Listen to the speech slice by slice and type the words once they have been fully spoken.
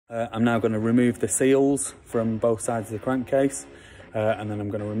I'm now going to remove the seals from both sides of the crankcase, and then I'm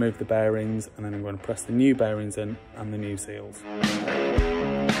going to remove the bearings, and then I'm going to press the new bearings in and the new seals.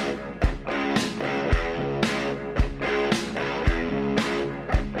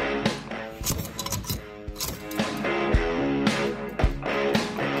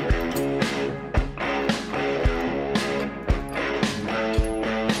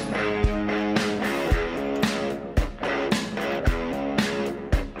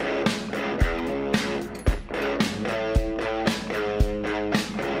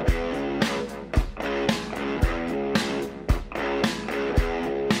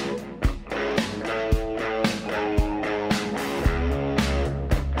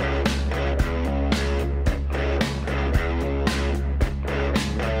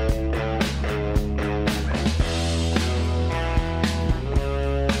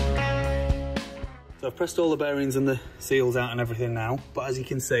 So I've pressed all the bearings and the seals out and everything now, but as you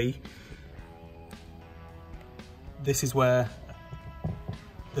can see, this is where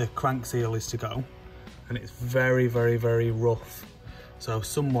the crank seal is to go, and it's very, very, very rough. So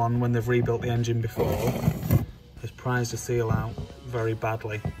someone, when they've rebuilt the engine before, has prized the seal out very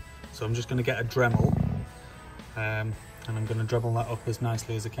badly. So I'm just going to get a Dremel, and I'm going to Dremel that up as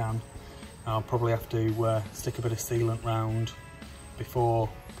nicely as I can. I'll probably have to stick a bit of sealant round before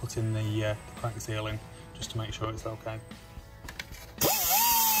putting the crank seal in, just to make sure it's okay.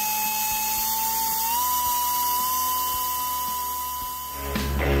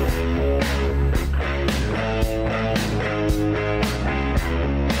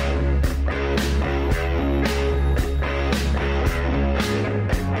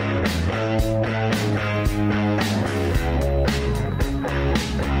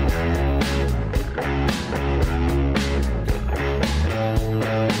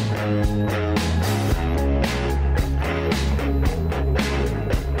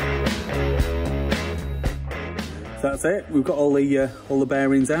 So that's it. We've got all the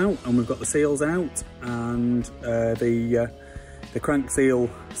bearings out, and we've got the seals out, and the crank seal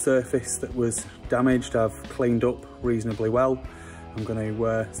surface that was damaged I've cleaned up reasonably well. I'm going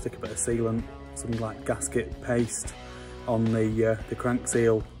to stick a bit of sealant, some like gasket paste, on the crank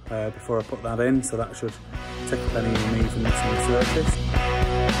seal before I put that in, so that should take up any unevenness on the surface.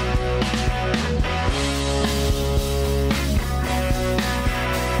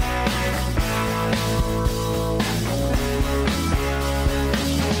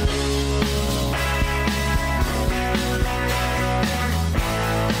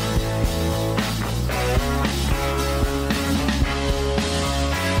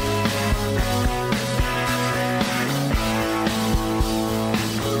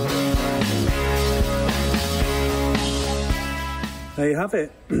 There you have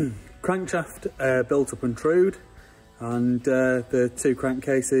it, crankshaft built up and trued, and the two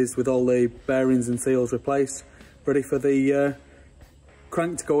crankcases with all the bearings and seals replaced, ready for the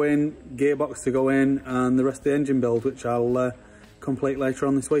crank to go in, gearbox to go in, and the rest of the engine build, which I'll complete later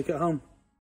on this week at home.